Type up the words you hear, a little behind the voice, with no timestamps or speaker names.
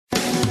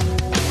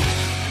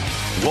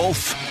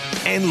Wolf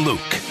and Luke.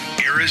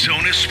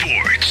 Arizona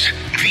Sports,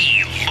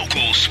 the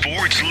local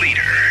sports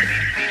leader.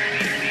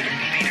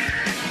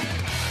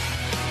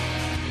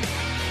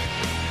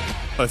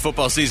 The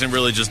football season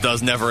really just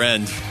does never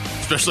end,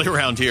 especially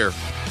around here.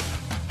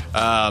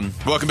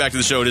 Welcome back to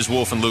the show. It is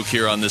Wolf and Luke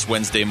here on this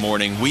Wednesday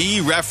morning.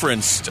 We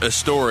referenced a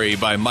story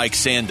by Mike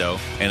Sando,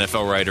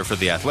 NFL writer for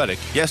The Athletic,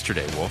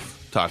 yesterday,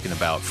 Wolf, talking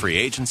about free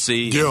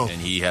agency. Yeah.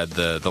 And he had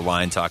the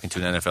line talking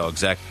to an NFL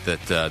exec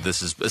that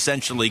this is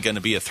essentially going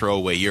to be a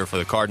throwaway year for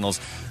the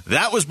Cardinals.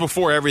 That was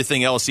before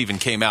everything else even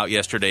came out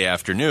yesterday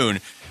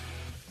afternoon.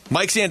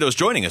 Mike Sando is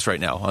joining us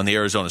right now on the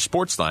Arizona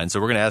Sports Line, so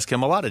we're going to ask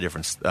him a lot of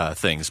different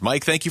things.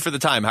 Mike, thank you for the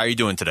time. How are you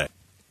doing today?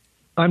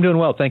 I'm doing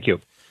well, thank you.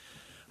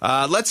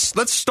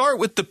 Let's start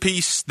with the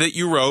piece that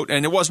you wrote,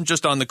 and it wasn't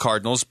just on the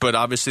Cardinals, but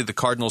obviously the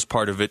Cardinals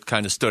part of it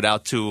kind of stood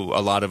out to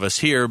a lot of us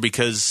here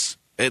because,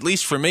 at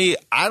least for me,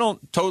 I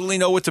don't totally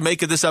know what to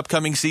make of this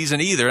upcoming season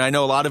either. I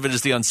know a lot of it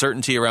is the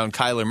uncertainty around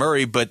Kyler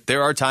Murray, but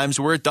there are times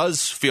where it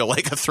does feel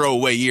like a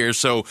throwaway year.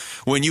 So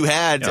when you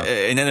had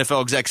an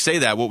NFL exec say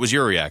that, what was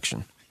your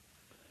reaction?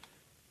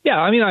 Yeah,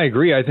 I mean, I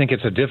agree. I think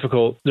it's a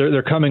difficult.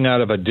 They're coming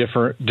out of a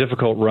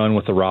difficult run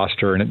with the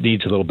roster, and it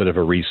needs a little bit of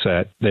a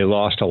reset. They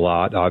lost a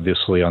lot,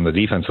 obviously, on the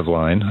defensive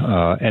line,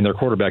 and their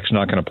quarterback's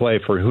not going to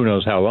play for who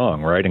knows how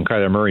long, right? And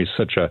Kyler Murray's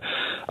such a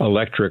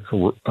electric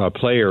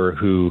player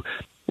who,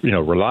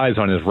 relies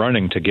on his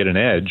running to get an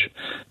edge.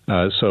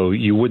 So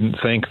you wouldn't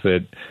think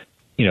that,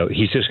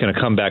 he's just going to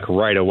come back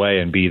right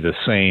away and be the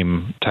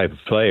same type of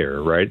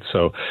player, right?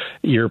 So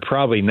you're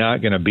probably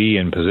not going to be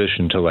in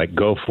position to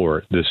go for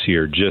it this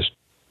year just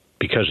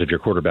because of your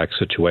quarterback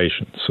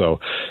situation. So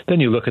then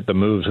you look at the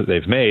moves that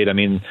they've made. I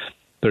mean,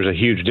 there's a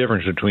huge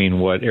difference between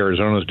what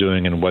Arizona's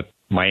doing and what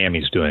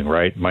Miami's doing,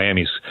 right?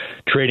 Miami's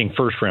trading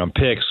first-round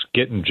picks,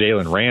 getting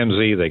Jalen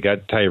Ramsey. They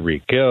got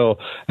Tyreek Hill.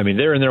 I mean,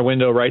 they're in their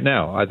window right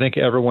now. I think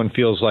everyone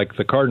feels like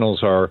the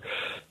Cardinals are,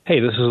 hey,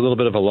 this is a little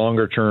bit of a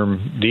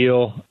longer-term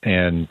deal,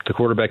 and the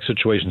quarterback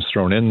situation's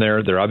thrown in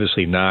there. They're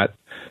obviously not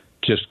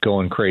just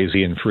going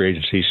crazy in free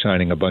agency,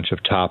 signing a bunch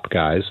of top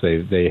guys.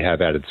 They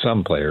have added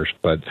some players,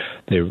 but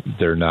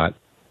they're not,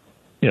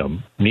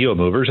 needle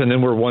movers. And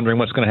then we're wondering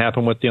what's going to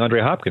happen with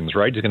DeAndre Hopkins,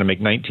 right? He's going to make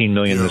 $19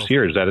 million this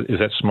year. Is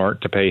that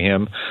smart to pay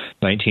him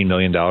 $19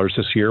 million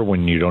this year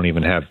when you don't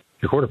even have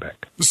your quarterback?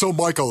 So,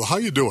 Michael, how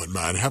you doing,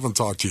 man? Haven't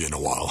talked to you in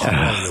a while.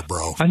 How are you,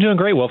 bro? I'm doing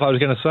great, Wolf. I was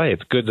going to say,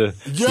 it's good to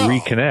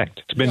reconnect.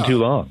 It's been too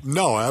long.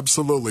 No,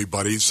 absolutely,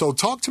 buddy. So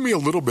talk to me a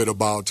little bit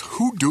about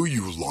who do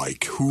you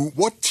like?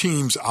 What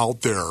teams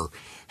out there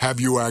have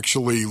you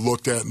actually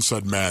looked at and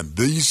said, man,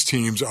 these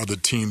teams are the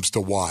teams to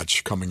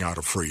watch coming out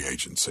of free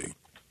agency?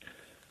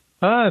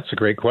 That's a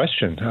great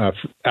question.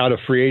 Out of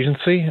free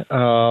agency,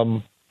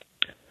 I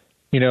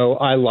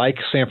like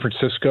San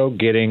Francisco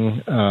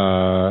getting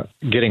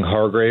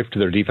Hargrave to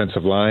their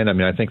defensive line. I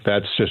mean, I think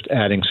that's just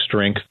adding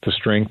strength to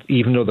strength,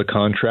 even though the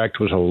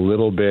contract was a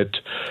little bit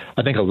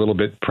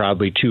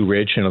probably too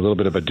rich and a little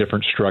bit of a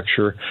different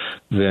structure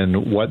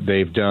than what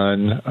they've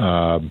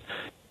done.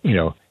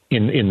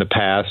 In the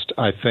past,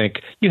 I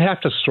think you have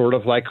to sort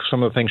of like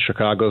some of the things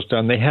Chicago's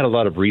done. They had a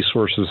lot of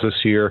resources this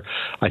year.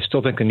 I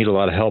still think they need a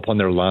lot of help on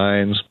their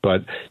lines,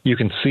 but you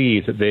can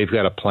see that they've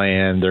got a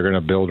plan. They're going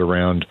to build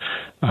around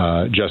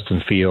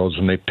Justin Fields,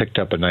 and they picked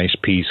up a nice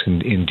piece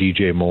in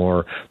DJ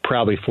Moore,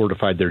 probably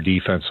fortified their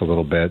defense a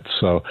little bit.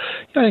 So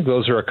I think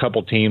those are a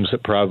couple teams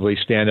that probably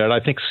stand out. I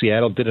think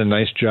Seattle did a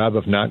nice job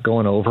of not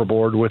going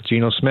overboard with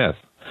Geno Smith.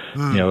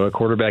 A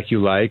quarterback you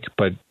like,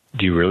 but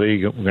do you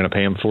really going to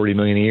pay him $40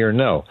 million a year?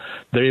 No.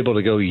 They're able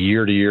to go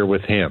year to year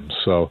with him.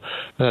 So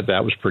I thought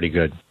that was pretty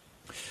good.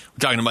 We're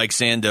talking to Mike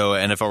Sando,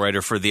 NFL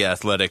writer for The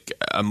Athletic.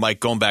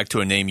 Mike, going back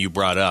to a name you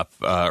brought up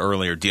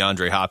earlier,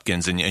 DeAndre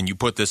Hopkins, and you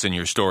put this in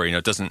your story.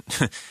 It doesn't.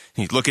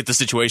 You look at the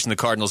situation the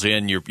Cardinals are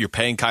in. You're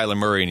paying Kyler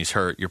Murray and he's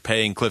hurt. You're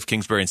paying Cliff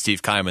Kingsbury and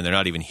Steve Keiman. They're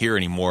not even here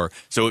anymore.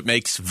 So it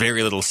makes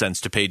very little sense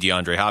to pay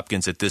DeAndre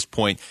Hopkins at this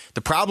point.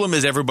 The problem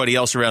is everybody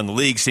else around the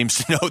league seems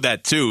to know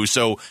that too.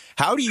 So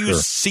how do you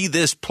see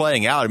this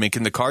playing out? I mean,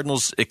 can the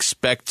Cardinals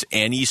expect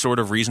any sort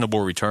of reasonable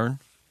return?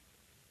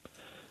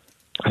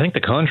 I think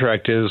the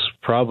contract is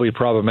probably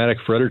problematic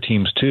for other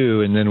teams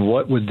too. And then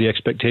what would the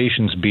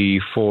expectations be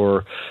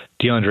for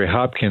DeAndre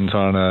Hopkins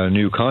on a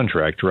new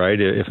contract, right?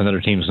 If another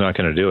team's not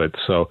going to do it.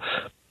 So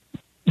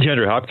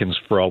DeAndre Hopkins,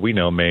 for all we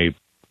know, may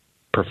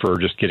prefer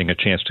just getting a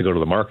chance to go to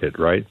the market,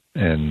 right,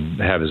 and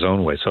have his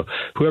own way. So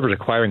whoever's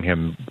acquiring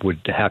him would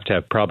have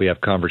to probably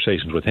have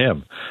conversations with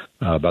him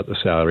about the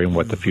salary and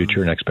what the future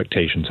and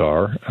expectations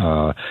are.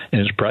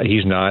 And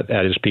he's not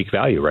at his peak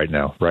value right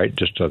now, right?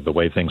 Just the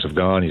way things have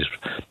gone. He's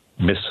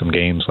missed some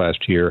games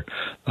last year,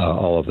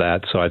 all of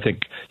that. So I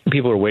think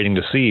people are waiting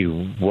to see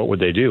what would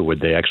they do.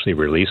 Would they actually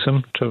release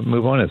him to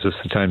move on? Is this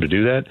the time to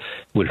do that?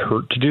 It would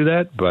hurt to do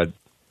that, but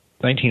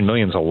 $19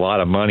 million is a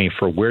lot of money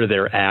for where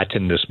they're at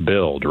in this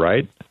build,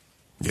 right?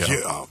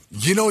 Yeah.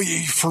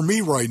 For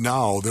me right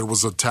now, there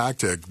was a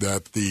tactic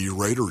that the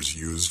Raiders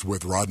used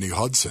with Rodney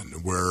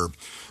Hudson where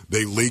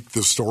they leaked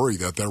the story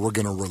that they were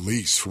going to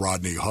release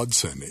Rodney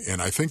Hudson.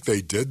 And I think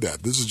they did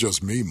that. This is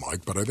just me,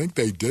 Mike, but I think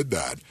they did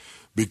that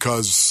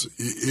because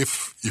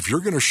if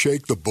you're going to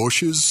shake the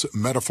bushes,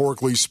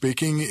 metaphorically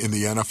speaking, in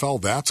the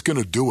NFL, that's going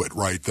to do it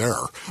right there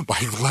by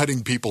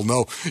letting people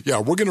know, yeah,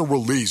 we're going to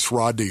release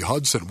Rodney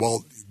Hudson.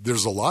 Well,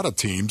 there's a lot of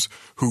teams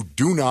who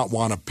do not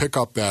want to pick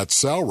up that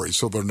salary,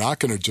 so they're not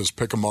going to just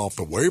pick him off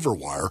the waiver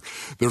wire.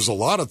 There's a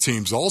lot of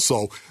teams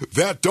also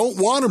that don't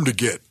want him to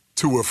get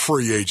to a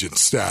free agent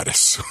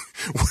status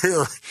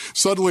where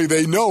suddenly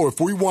they know if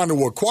we want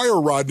to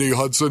acquire Rodney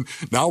Hudson,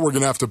 now we're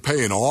going to have to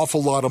pay an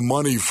awful lot of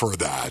money for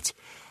that.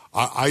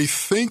 I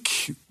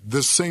think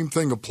the same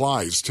thing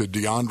applies to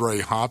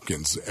DeAndre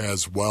Hopkins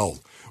as well.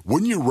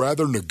 Wouldn't you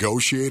rather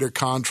negotiate a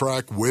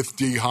contract with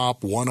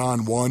D-Hop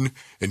one-on-one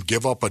and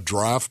give up a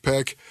draft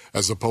pick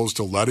as opposed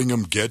to letting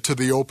him get to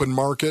the open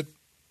market?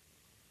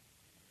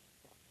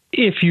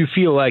 If you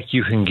feel like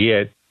you can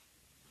get,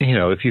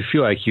 if you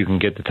feel like you can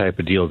get the type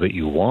of deal that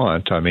you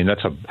want, I mean,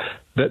 that's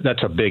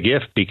a big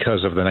if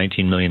because of the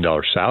 $19 million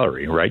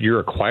salary, right? You're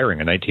acquiring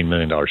a $19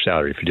 million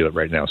salary if you do it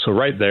right now. So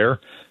right there,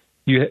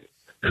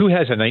 who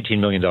has a $19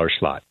 million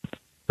slot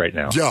right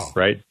now? Yeah.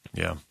 Right?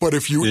 Yeah. But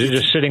if you're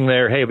just sitting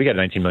there, hey, we got a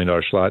 $19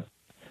 million slot.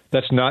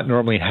 That's not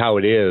normally how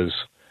it is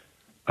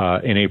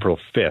in April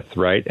 5th,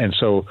 right? And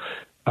so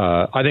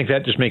I think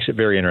that just makes it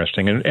very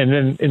interesting. And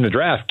then in the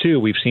draft, too,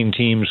 we've seen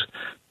teams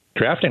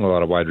drafting a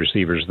lot of wide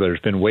receivers. There's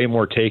been way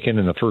more taken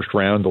in the first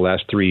round the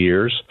last 3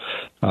 years,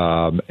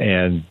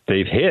 and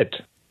they've hit.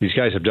 These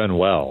guys have done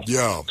well.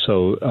 Yeah.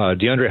 So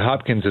DeAndre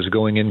Hopkins is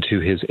going into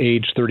his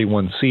age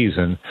 31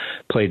 season,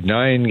 played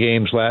 9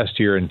 games last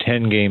year and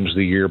 10 games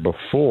the year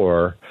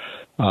before,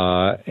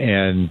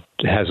 and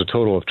has a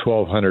total of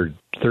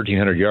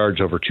 1,300 yards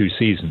over 2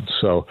 seasons.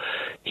 So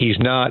he's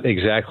not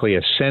exactly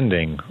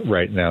ascending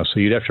right now. So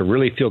you'd have to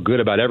really feel good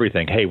about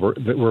everything. Hey,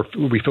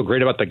 we feel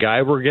great about the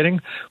guy we're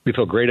getting. We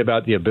feel great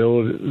about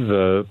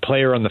the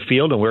player on the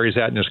field and where he's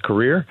at in his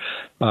career,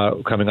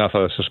 coming off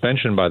a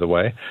suspension, by the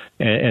way.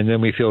 And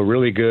then we feel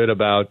really good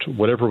about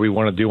whatever we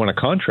want to do on a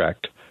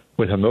contract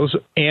with him.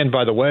 And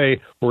by the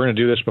way, we're going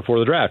to do this before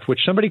the draft,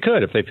 which somebody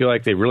could if they feel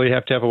like they really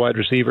have to have a wide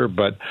receiver.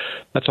 But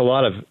that's a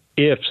lot of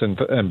ifs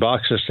and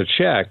boxes to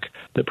check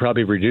that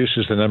probably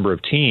reduces the number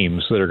of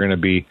teams that are going to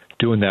be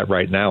doing that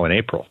right now in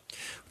April.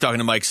 Talking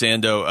to Mike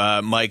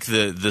Sando. Mike,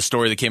 the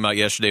story that came out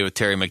yesterday with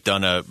Terry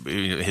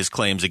McDonough, his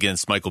claims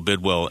against Michael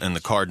Bidwill and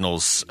the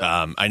Cardinals,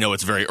 I know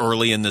it's very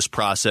early in this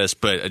process,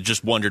 but I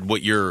just wondered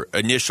what your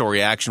initial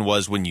reaction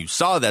was when you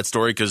saw that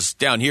story, because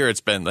down here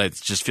it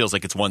just feels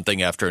like it's one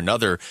thing after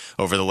another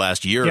over the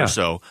last year or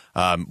so.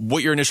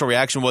 What your initial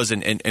reaction was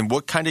and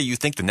what kind of you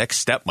think the next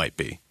step might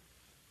be?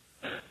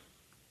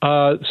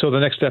 So the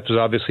next step is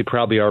obviously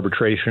probably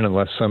arbitration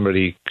unless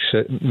somebody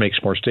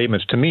makes more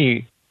statements. To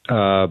me,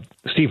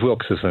 Steve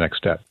Wilkes is the next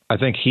step. I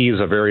think he's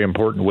a very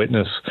important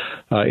witness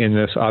in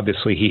this.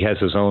 Obviously, he has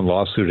his own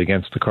lawsuit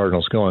against the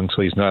Cardinals going,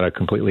 so he's not a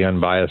completely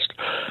unbiased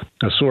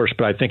source,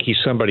 but I think he's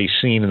somebody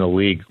seen in the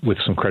league with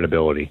some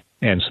credibility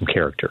and some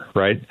character,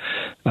 right?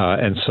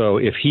 And so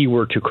if he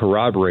were to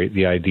corroborate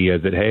the idea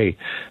that, hey,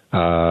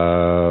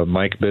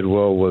 Mike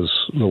Bidwill was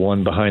the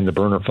one behind the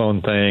burner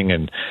phone thing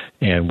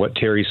and what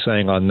Terry's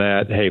saying on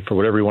that, hey, for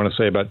whatever you want to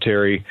say about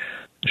Terry,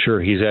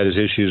 sure, he's had his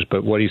issues,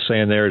 but what he's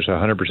saying there is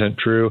 100%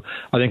 true.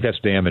 I think that's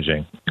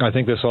damaging. I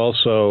think this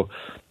also,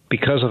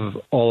 because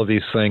of all of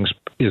these things,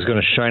 is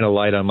going to shine a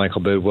light on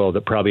Michael Bidwill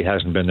that probably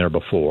hasn't been there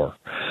before.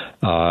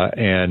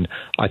 And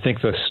I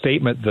think the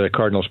statement the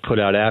Cardinals put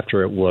out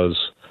after it was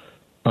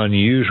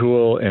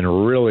unusual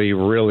and really,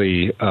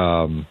 really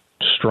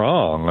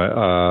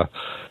strong.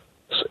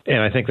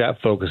 And I think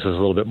that focuses a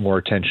little bit more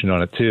attention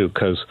on it, too,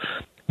 because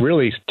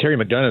really Terry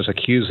McDonough is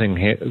accusing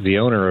the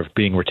owner of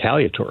being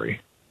retaliatory.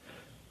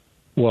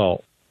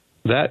 Well,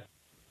 that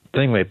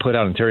thing they put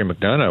out on Terry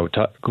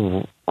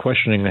McDonough,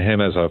 questioning him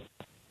as a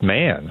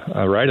man,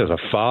 right, as a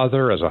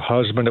father, as a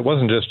husband, it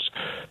wasn't just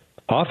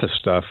office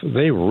stuff.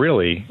 They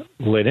really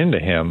lit into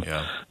him.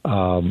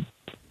 Yeah.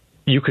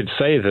 You could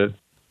say that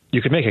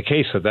you could make a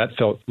case that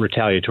felt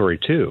retaliatory,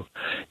 too.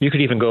 You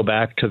could even go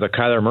back to the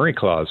Kyler Murray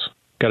clause,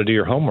 got to do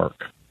your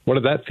homework. What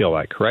did that feel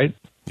like, right?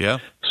 Yeah.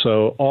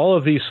 So all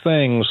of these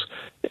things,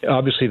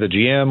 obviously the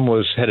GM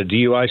had a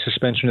DUI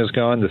suspension is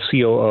gone. The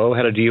COO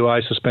had a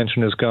DUI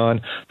suspension is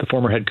gone. The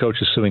former head coach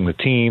is suing the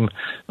team.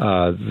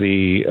 Now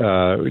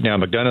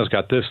McDonough's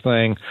got this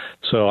thing.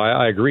 So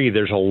I agree.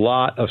 There's a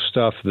lot of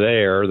stuff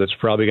there that's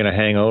probably going to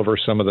hang over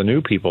some of the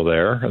new people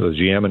there, the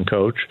GM and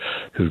coach,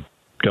 who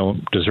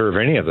don't deserve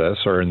any of this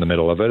or in the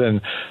middle of it.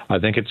 And I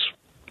think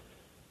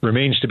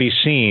remains to be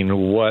seen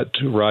what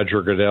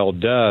Roger Goodell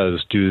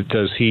does. Do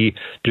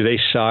they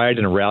side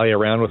and rally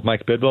around with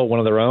Mike Bidwill, one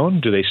of their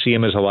own? Do they see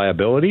him as a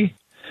liability?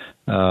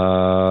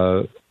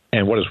 And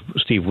what does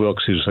Steve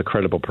Wilkes, who's a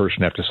credible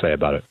person, have to say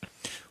about it?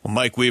 Well,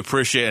 Mike, we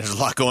appreciate it. There's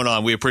a lot going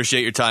on. We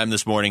appreciate your time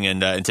this morning,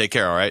 and take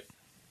care, all right?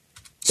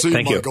 See you,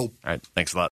 Michael. All right, thanks a lot.